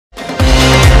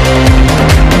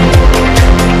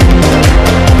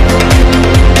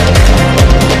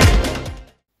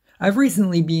I've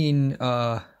recently been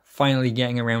finally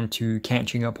getting around to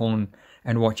catching up on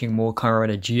and watching more Kamen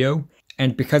Rider Geo,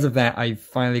 and because of that I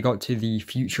finally got to the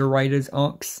Future Riders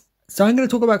arcs. So I'm going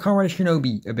to talk about Kamen Rider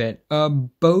Shinobi a bit.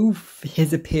 Both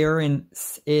his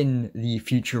appearance in the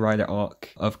Future Rider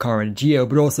arc of Kamen Rider Geo,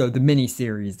 but also the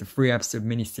miniseries, the 3-episode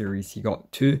miniseries he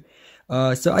got too.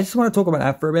 So I just want to talk about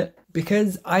that for a bit,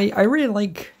 because I really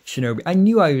like Shinobi. I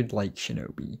knew I would like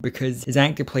Shinobi, because his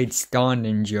actor played Star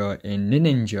Ninja in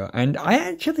Ninja, and I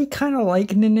actually kind of like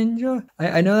Ninja.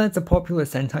 I know that's a popular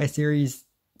Sentai series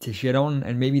to shit on,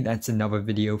 and maybe that's another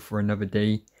video for another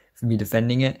day for me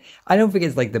defending it. I don't think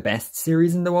it's like the best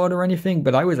series in the world or anything,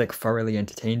 but I was like thoroughly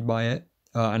entertained by it.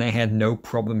 And I had no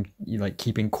problem like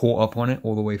keeping caught up on it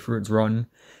all the way through its run.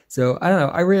 So I don't know,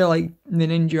 I really like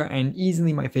Ninja, and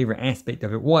easily my favorite aspect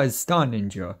of it was Star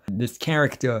Ninja. This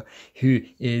character who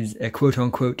is a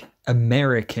quote-unquote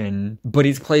American, but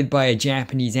he's played by a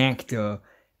Japanese actor,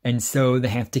 and so they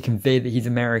have to convey that he's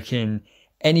American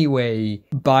anyway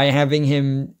by having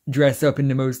him dress up in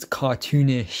the most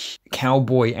cartoonish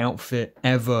cowboy outfit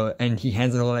ever, and he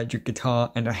has an electric guitar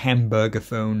and a hamburger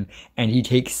phone, and he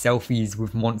takes selfies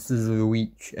with Monsters of the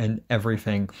Week and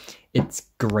everything. It's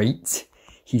great.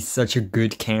 He's such a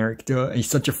good character. He's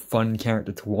such a fun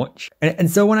character to watch. And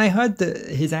so when I heard that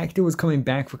his actor was coming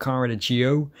back for Kamen Rider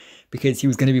Geo because he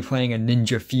was going to be playing a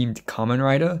ninja-themed Kamen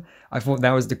Rider, I thought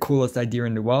that was the coolest idea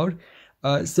in the world.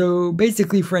 So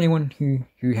basically, for anyone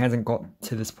who hasn't got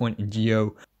to this point in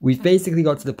Geo, we've basically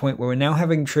got to the point where we're now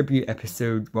having tribute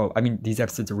episodes. Well, I mean, these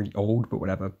episodes are really old, but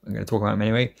whatever. I'm going to talk about them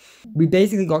anyway. We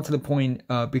basically got to the point,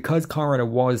 because Kamen Rider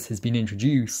Wars has been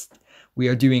introduced, we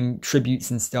are doing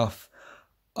tributes and stuff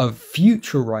of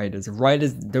future riders, of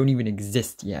riders that don't even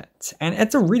exist yet. And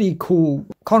it's a really cool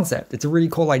concept. It's a really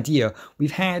cool idea.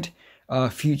 We've had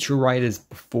future riders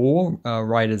before,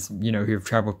 riders, you know, who have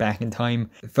traveled back in time.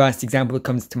 The first example that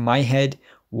comes to my head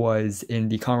was in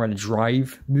the Kamen Rider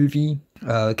Drive movie,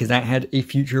 because that had a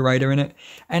future rider in it.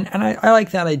 And I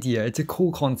like that idea. It's a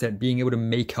cool concept, being able to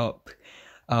make up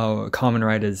Kamen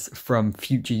Riders from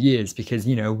future years, because,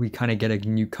 you know, we kind of get a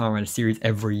new Kamen Rider series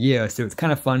every year, so it's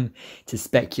kind of fun to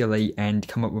speculate and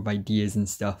come up with ideas and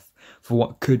stuff for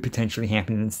what could potentially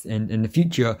happen in the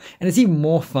future. And it's even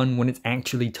more fun when it's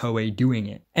actually Toei doing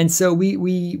it. And so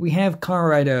we have Kamen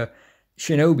Rider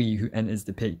Shinobi, who enters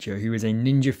the picture, who is a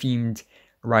ninja-themed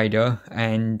rider,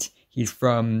 and he's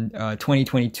from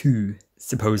 2022,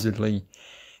 supposedly.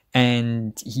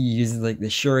 And he uses like the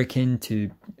shuriken to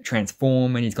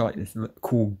transform, and he's got like this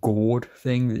cool gourd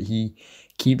thing that he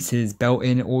keeps his belt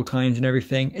in at all times and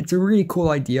everything. It's a really cool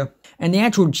idea. And the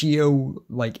actual Geo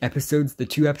like episodes, the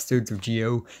 2 episodes of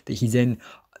Geo that he's in,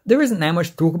 there isn't that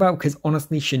much to talk about, because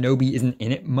honestly Shinobi isn't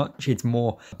in it much. It's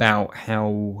more about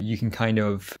how you can kind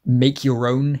of make your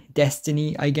own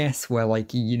destiny, I guess, where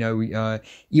like, you know,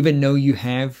 even though you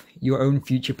have your own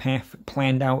future path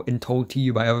planned out and told to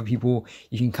you by other people,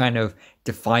 you can kind of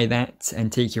defy that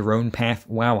and take your own path.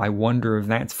 Wow, I wonder if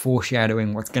that's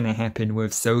foreshadowing what's going to happen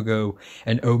with Sogo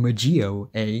and Omagio,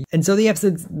 eh? And so the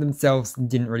episodes themselves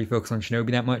didn't really focus on Shinobi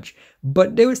that much,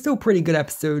 but they were still pretty good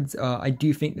episodes. I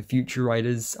do think the Future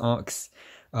Riders arcs,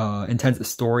 in terms of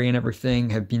story and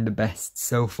everything, have been the best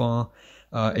so far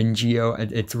in Geo.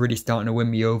 It's really starting to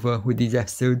win me over with these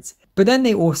episodes. But then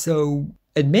they also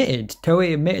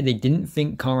Toei admitted they didn't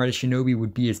think Kamen Rider Shinobi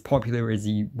would be as popular as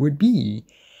he would be.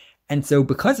 And so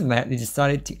because of that, they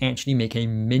decided to actually make a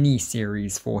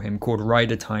mini-series for him called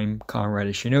Rider Time Kamen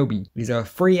Rider Shinobi. These are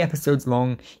 3 episodes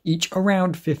long, each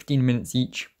around 15 minutes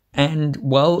each. And,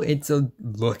 well, it's a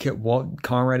look at what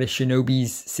Kamen Rider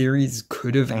Shinobi's series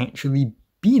could have actually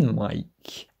been like.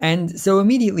 And so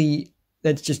immediately,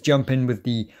 let's just jump in with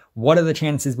what are the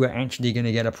chances we're actually going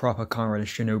to get a proper Kamen Rider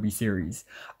Shinobi series?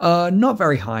 Not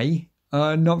very high.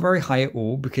 Not very high at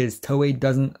all, because Toei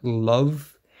doesn't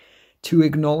love to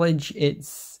acknowledge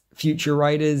its future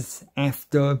riders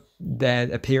after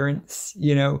their appearance.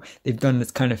 You know, they've done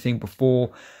this kind of thing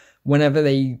before. Whenever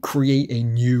they create a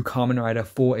new Kamen Rider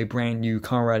for a brand new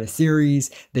Kamen Rider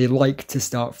series, they like to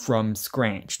start from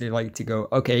scratch. They like to go,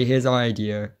 okay, here's our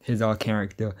idea, here's our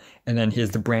character, and then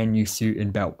here's the brand new suit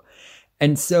and belt.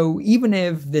 And so even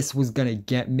if this was going to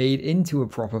get made into a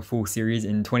proper full series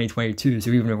in 2022,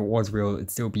 so even if it was real, it'd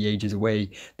still be ages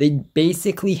away, they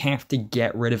basically have to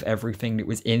get rid of everything that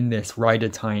was in this Rider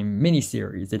Time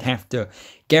miniseries. They'd have to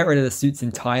get rid of the suits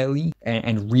entirely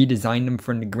and redesign them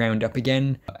from the ground up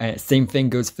again. Same thing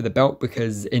goes for the belt,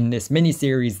 because in this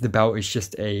miniseries, the belt is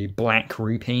just a black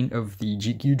repaint of the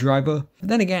GQ driver. But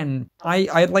then again,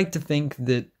 I'd like to think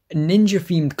that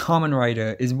ninja-themed Kamen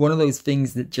Rider is one of those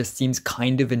things that just seems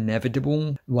kind of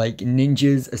inevitable. Like,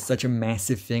 ninjas are such a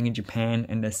massive thing in Japan,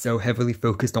 and they're so heavily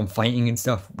focused on fighting and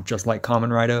stuff, just like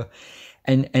Kamen Rider.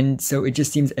 And so it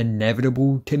just seems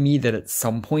inevitable to me that at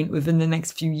some point within the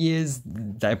next few years,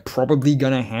 they're probably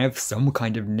gonna have some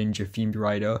kind of ninja-themed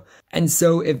rider. And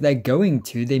so if they're going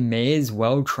to, they may as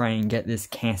well try and get this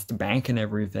cast back and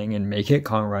everything and make it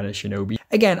Kamen Rider Shinobi.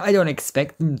 Again, I don't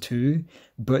expect them to,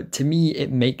 but to me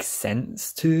it makes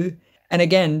sense to. And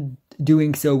again,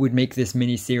 doing so would make this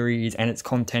miniseries and its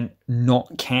content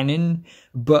not canon,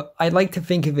 but I like to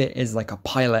think of it as like a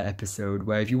pilot episode,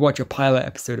 where if you watch a pilot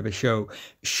episode of a show,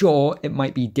 sure, it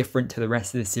might be different to the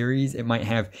rest of the series. It might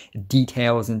have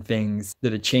details and things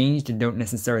that are changed and don't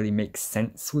necessarily make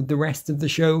sense with the rest of the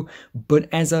show, but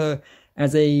as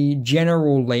a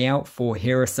general layout for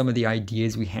here are some of the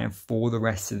ideas we have for the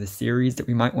rest of the series that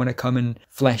we might want to come and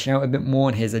flesh out a bit more,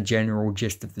 and here's a general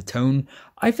gist of the tone.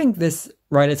 I think this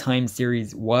Rider Time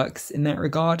series works in that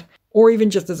regard, or even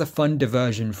just as a fun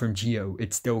diversion from Geo,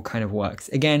 it still kind of works.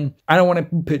 Again, I don't want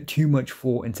to put too much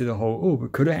thought into the whole, oh,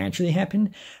 but could it actually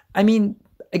happen? I mean,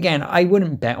 again, I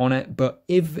wouldn't bet on it, but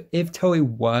if Toei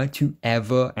were to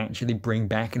ever actually bring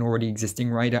back an already existing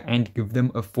rider and give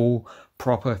them a full,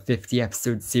 proper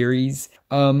 50-episode series,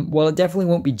 well, it definitely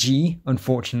won't be G,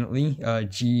 unfortunately.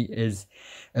 G is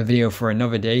a video for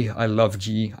another day. I love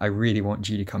G. I really want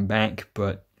G to come back,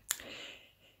 but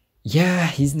yeah,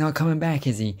 he's not coming back,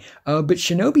 is he? But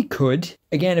Shinobi could.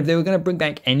 Again, if they were going to bring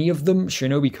back any of them,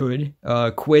 Shinobi could.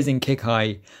 Quiz and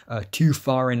Kikai, too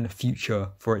far in the future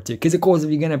for it to. Because, of course, if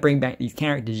you're going to bring back these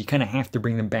characters, you kind of have to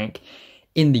bring them back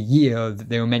in the year that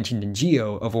they were mentioned in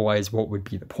Geo. Otherwise, what would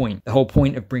be the point? The whole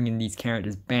point of bringing these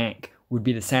characters back would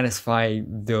be to satisfy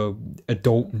the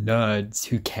adult nerds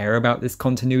who care about this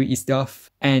continuity stuff,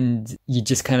 and you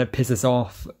just kind of piss us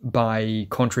off by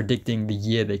contradicting the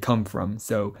year they come from.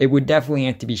 So it would definitely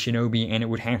have to be Shinobi, and it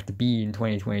would have to be in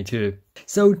 2022.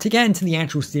 So to get into the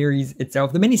actual series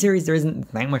itself, the miniseries, there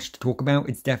isn't that much to talk about.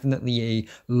 It's definitely a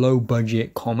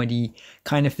low-budget comedy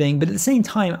kind of thing, but at the same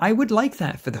time, I would like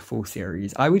that for the full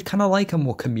series. I would kind of like a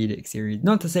more comedic series.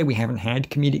 Not to say we haven't had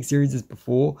comedic series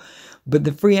before, but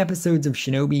the 3 episodes of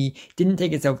Shinobi didn't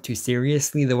take itself too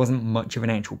seriously. There wasn't much of an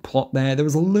actual plot there. There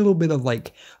was a little bit of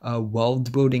like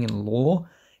world building and lore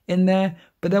in there,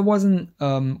 but there wasn't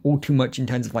all too much in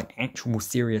terms of like actual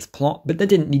serious plot. But there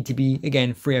didn't need to be.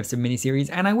 Again, 3 episode miniseries,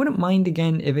 and I wouldn't mind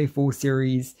again if a full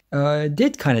series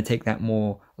did kind of take that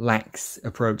more lax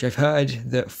approach. I've heard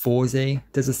that Forze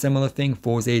does a similar thing.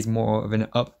 Forze is more of an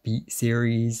upbeat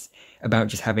series about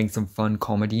just having some fun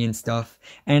comedy and stuff,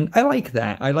 and I like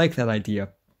that. I like that idea.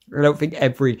 I don't think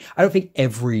every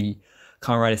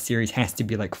Kamen Rider series has to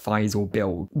be like Faisal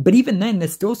build. But even then,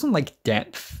 there's still some like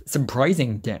depth,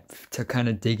 surprising depth to kind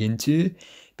of dig into,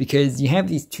 because you have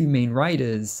these 2 main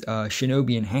riders,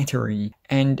 Shinobi and Hattori,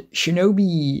 and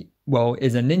Shinobi, well,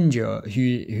 is a ninja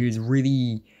who's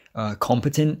really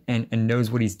competent and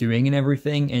knows what he's doing and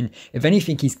everything, and if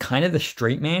anything, he's kind of the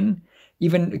straight man.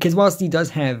 Even because whilst he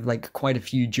does have like quite a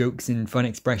few jokes and fun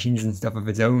expressions and stuff of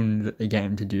his own that they get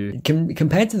him to do,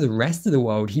 compared to the rest of the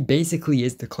world, he basically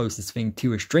is the closest thing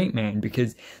to a straight man,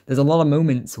 because there's a lot of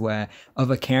moments where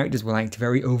other characters will act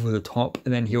very over the top,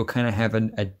 and then he'll kind of have a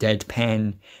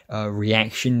deadpan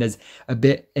reaction. There's a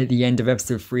bit at the end of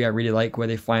episode 3 I really like, where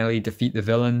they finally defeat the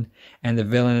villain, and the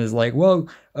villain is like, well,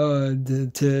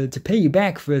 to pay you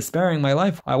back for sparing my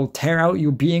life, I will tear out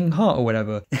your being heart or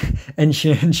whatever. and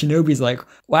Shinobi's like,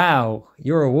 wow,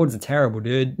 your rewards are terrible,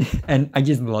 dude. And I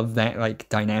just love that like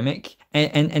dynamic.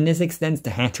 And this extends to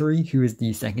Hattori, who is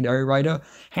the secondary rider.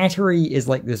 Hattori is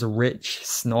like this rich,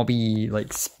 snobby,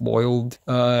 like spoiled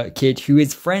kid who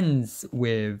is friends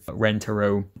with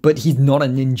Rentaro, but he's not a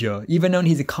ninja, even though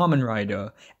he's a Kamen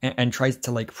Rider, and tries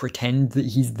to like pretend that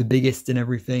he's the biggest and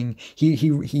everything.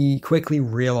 He quickly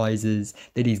realizes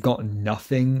that he's got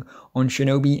nothing on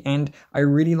Shinobi, and I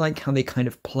really like how they kind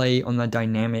of play on the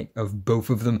dynamic of both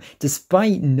of them.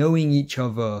 Despite knowing each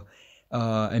other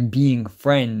and being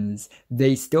friends,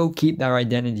 they still keep their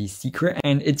identity secret,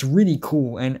 and it's really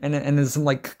cool. And there's some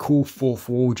like cool fourth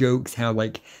wall jokes, how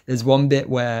like there's one bit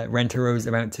where Rentaro's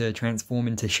about to transform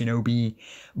into Shinobi,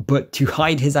 but to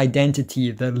hide his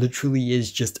identity, there literally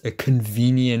is just a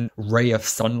convenient ray of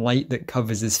sunlight that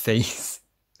covers his face.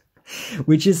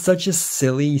 Which is such a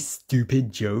silly,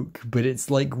 stupid joke, but it's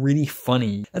like really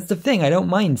funny. That's the thing, I don't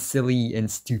mind silly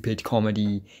and stupid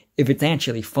comedy if it's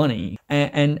actually funny.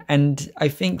 And I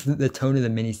think that the tone of the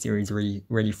miniseries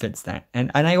really fits that.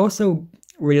 And I also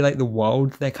really like the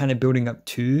world they're kind of building up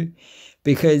too,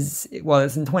 because, well,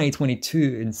 it's in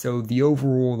 2022, and so the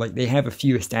overall, like, they have a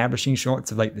few establishing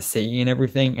shots of, like, the city and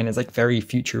everything, and it's, like, very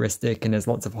futuristic, and there's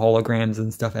lots of holograms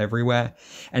and stuff everywhere,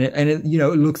 and it you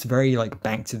know, it looks very, like,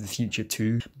 Back to the Future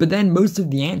too. But then most of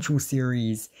the actual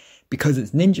series, because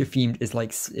it's ninja themed, is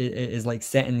like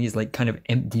set in these like kind of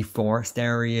empty forest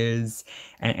areas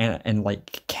and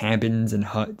like cabins and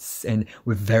huts, and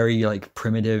with very like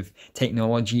primitive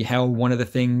technology. How one of the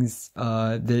things,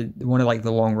 one of like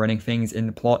the long running things in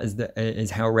the plot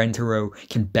is how Rentaro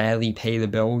can barely pay the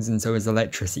bills, and so his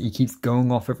electricity keeps going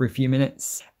off every few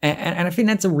minutes. And I think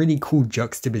that's a really cool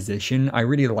juxtaposition. I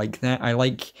really like that. I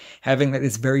like having like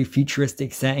this very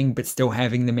futuristic setting, but still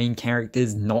having the main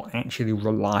characters not actually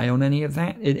rely on any of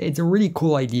that. It's a really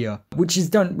cool idea, which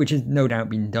has no doubt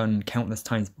been done countless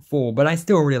times before, but I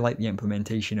still really like the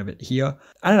implementation of it here.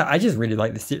 I don't know, I just really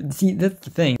like this. See, that's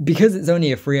the thing. Because it's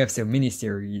only a 3-episode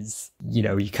miniseries, you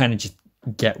know, you kind of just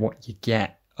get what you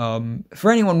get.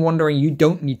 For anyone wondering, you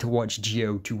don't need to watch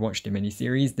Geo to watch the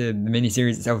miniseries. The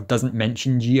miniseries itself doesn't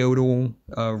mention Geo at all,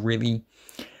 really.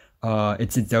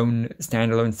 It's its own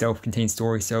standalone self-contained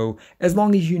story, so as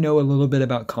long as you know a little bit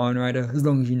about Kamen Rider, as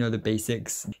long as you know the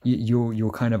basics,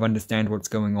 you'll kind of understand what's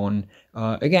going on.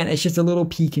 Again, it's just a little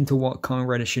peek into what Kamen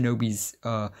Rider Shinobi's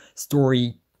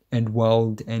story and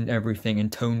world and everything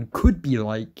and tone could be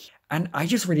like. And I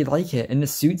just really like it. And the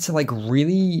suits are like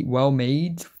really well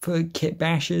made for kit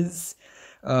bashes.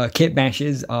 Kit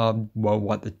bashes are, well,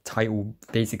 what the title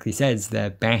basically says.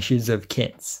 They're bashes of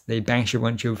kits. They bash a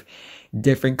bunch of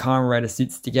different Kamen Rider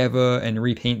suits together and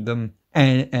repaint them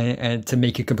and to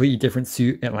make a completely different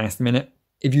suit at last minute.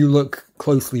 If you look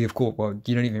closely, of course, well,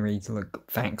 you don't even need to look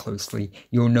that closely.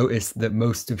 You'll notice that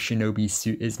most of Shinobi's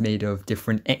suit is made of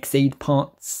different X-Aid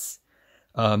parts.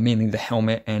 Mainly the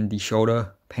helmet and the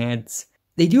shoulder pads.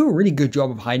 They do a really good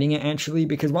job of hiding it, actually,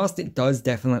 because whilst it does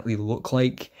definitely look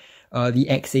like the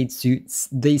X-Aid suits,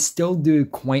 they still do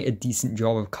quite a decent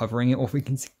job of covering it, all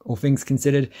things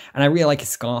considered. And I really like his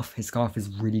scarf. His scarf is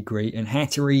really great. And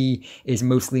Hattori is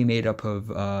mostly made up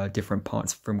of different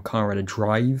parts from Kamen Rider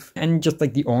Drive. And just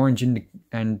like the orange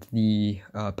and the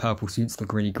purple suits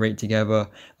look really great together.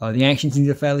 The action scenes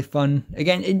are fairly fun.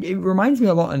 Again, it reminds me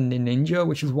a lot of Ninja,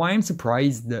 which is why I'm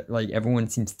surprised that like everyone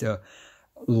seems to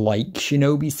like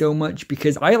Shinobi so much,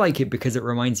 because I like it because it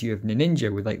reminds you of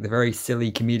Ninja with like the very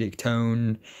silly comedic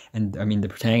tone, and I mean the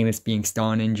protagonist being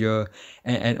Star Ninja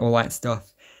and all that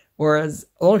stuff. Whereas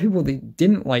a lot of people that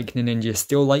didn't like Ninja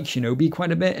still like Shinobi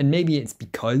quite a bit, and maybe it's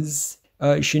because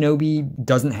Shinobi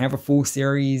doesn't have a full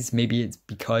series. Maybe it's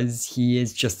because he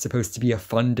is just supposed to be a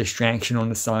fun distraction on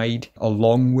the side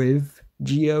along with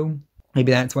Geo.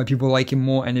 Maybe that's why people like him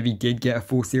more, and if he did get a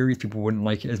full series, people wouldn't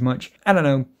like it as much. I don't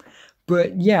know.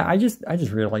 But yeah, I just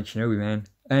really like Shinobi, man.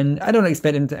 And I don't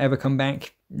expect him to ever come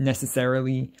back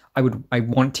necessarily. I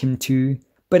want him to.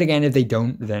 But again, if they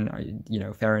don't, then, you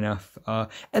know, fair enough.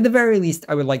 At the very least,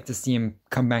 I would like to see him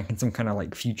come back in some kind of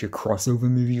like future crossover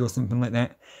movie or something like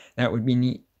that. That would be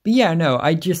neat. But yeah, no,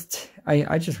 I just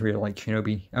really like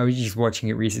Shinobi. I was just watching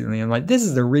it recently and like, this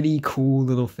is a really cool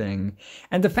little thing.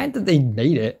 And the fact that they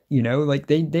made it, you know, like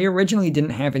they originally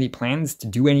didn't have any plans to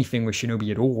do anything with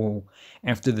Shinobi at all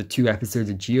after the 2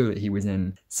 episodes of Geo that he was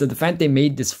in. So the fact they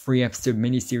made this 3-episode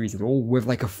miniseries at all with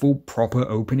like a full proper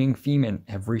opening theme and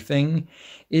everything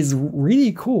is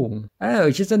really cool. I don't know,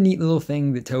 it's just a neat little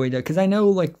thing that Toei does. Because I know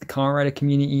like the Kamen Rider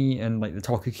community and like the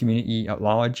Toku community at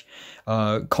large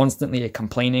constantly are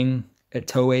complaining at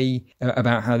Toei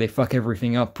about how they fuck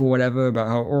everything up or whatever, about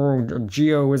how, oh,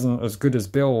 Geo isn't as good as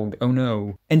Build, oh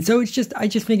no. And so it's just, I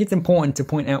just think it's important to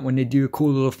point out when they do a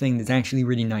cool little thing that's actually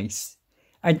really nice.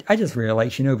 I just really like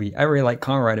Shinobi. I really like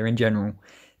Kamen Rider in general.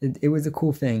 It was a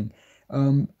cool thing.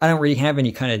 I don't really have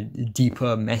any kind of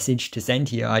deeper message to send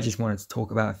here. I just wanted to talk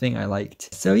about a thing I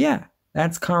liked. So yeah,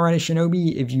 that's Kamen Rider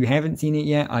Shinobi. If you haven't seen it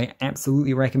yet, I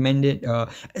absolutely recommend it.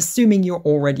 Assuming you're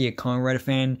already a Kamen Rider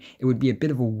fan, it would be a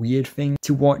bit of a weird thing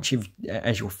to watch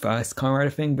as your first Kamen Rider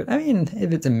thing. But I mean,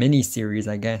 if it's a mini-series,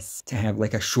 I guess, to have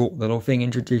like a short little thing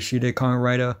introduce you to Kamen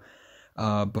Rider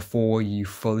before you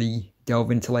fully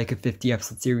delve into like a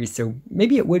 50-episode series. So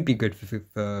maybe it would be good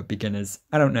for beginners.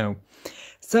 I don't know.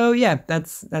 So yeah,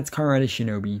 that's Kamen Rider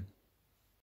Shinobi.